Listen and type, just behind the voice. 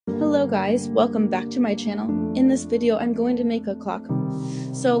Hello guys, welcome back to my channel. In this video I'm going to make a clock.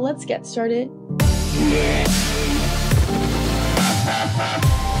 So let's get started.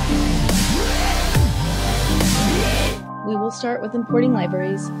 We will start with importing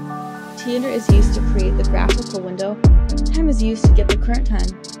libraries. Tkinter is used to create the graphical window. Time is used to get the current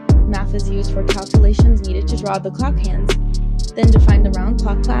time. Math is used for calculations needed to draw the clock hands. Then define the round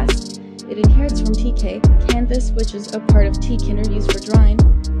clock class. It inherits from TK. Canvas, which is a part of Tkinter used for drawing.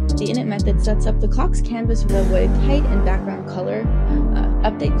 The init method sets up the clock's canvas with a width, height, and background color.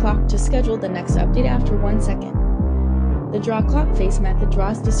 Update clock to schedule the next update after 1 second. The draw clock face method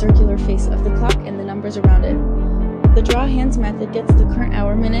draws the circular face of the clock and the numbers around it. The draw hands method gets the current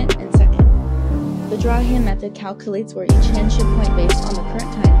hour, minute, and second. The draw hand method calculates where each hand should point based on the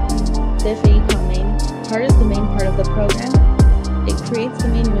current time. The if main part is the main part of the program. It creates the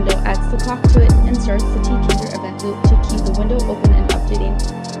main window, adds the clock to it, and starts the Tkinter event loop to keep the window open and updating.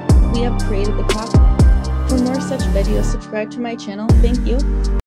 We have created the clock. For more such videos, subscribe to my channel. Thank you.